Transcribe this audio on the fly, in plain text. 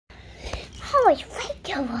it's fake.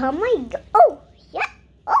 Oh my god. Oh, yeah.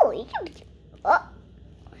 Oh, you can.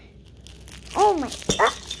 Oh my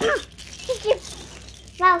god.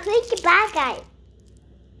 Now, who's the bad guy?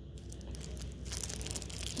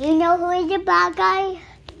 You know who the bad guy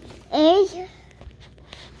is?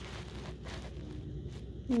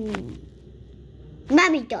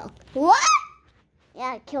 Mommy dog. What?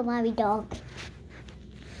 Yeah, kill mommy dog.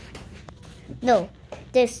 No,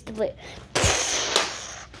 this way.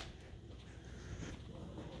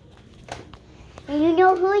 And you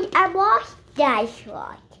know who I was? That's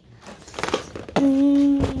right.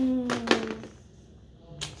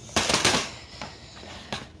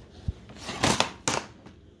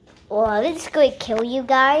 Well, I'm just going to kill you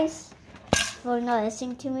guys for not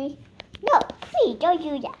listening to me. No, please don't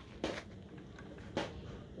do that.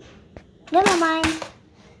 Never mind.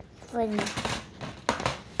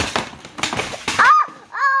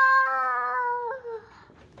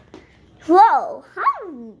 Whoa!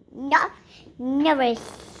 I've never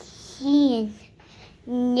seen.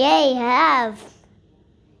 They have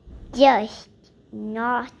just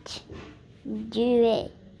not do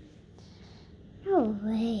it. No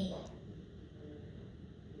way.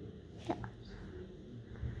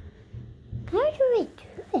 How do we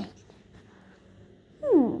do it?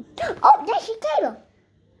 Oh, there's the table.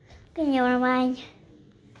 Okay, never mind.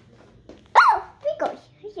 Oh, Pickles.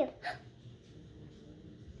 Here.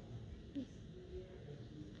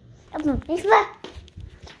 Let's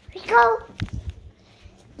go.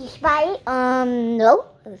 This way. No.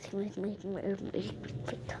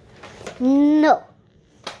 No.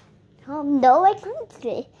 No, I can't do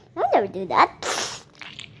it. I'll never do that.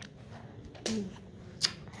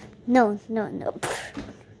 No.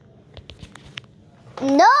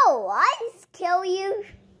 No, I just kill you.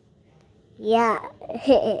 Yeah.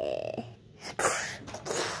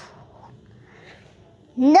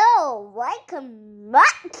 No, I come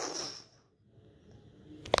back.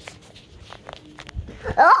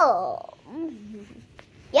 Oh.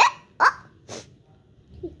 Yeah. Oh.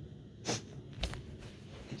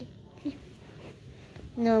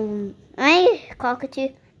 No, Cockatoo.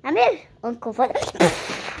 I'm your Uncle Father.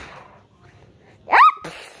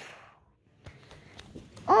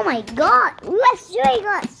 Oh my god, what's doing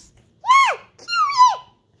us? Yeah, kill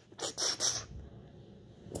it!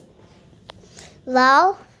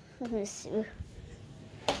 Now, let me see.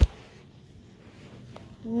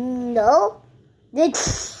 No.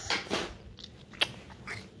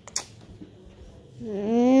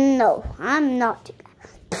 No, I'm not.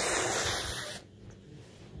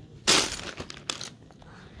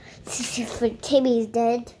 For Timmy's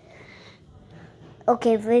dead.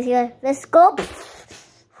 Okay, let's go.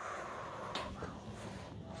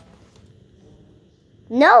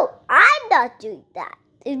 No, I'm not doing that.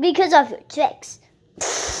 It's because of your tricks.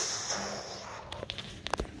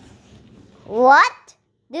 What?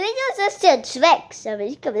 These are just your tricks. I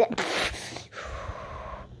mean, come in.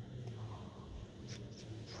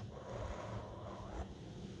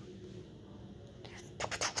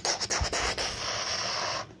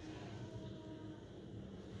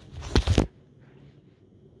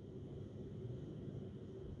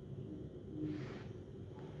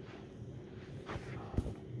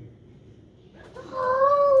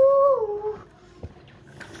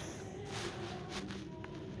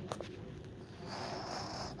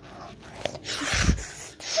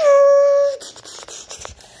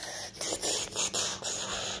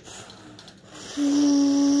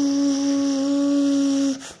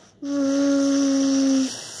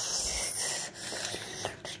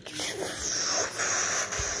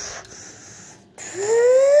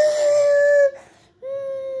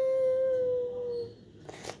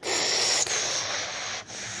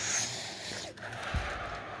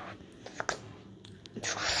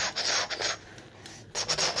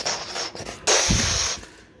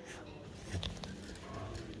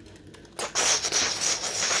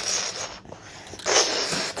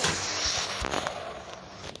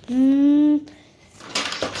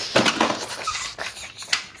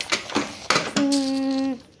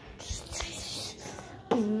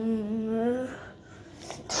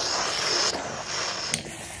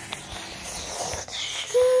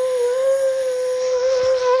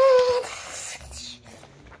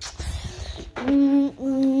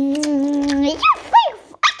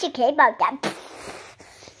 Okay about that.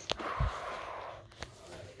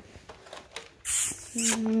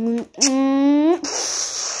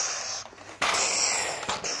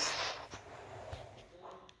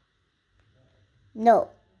 No,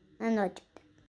 I'm not.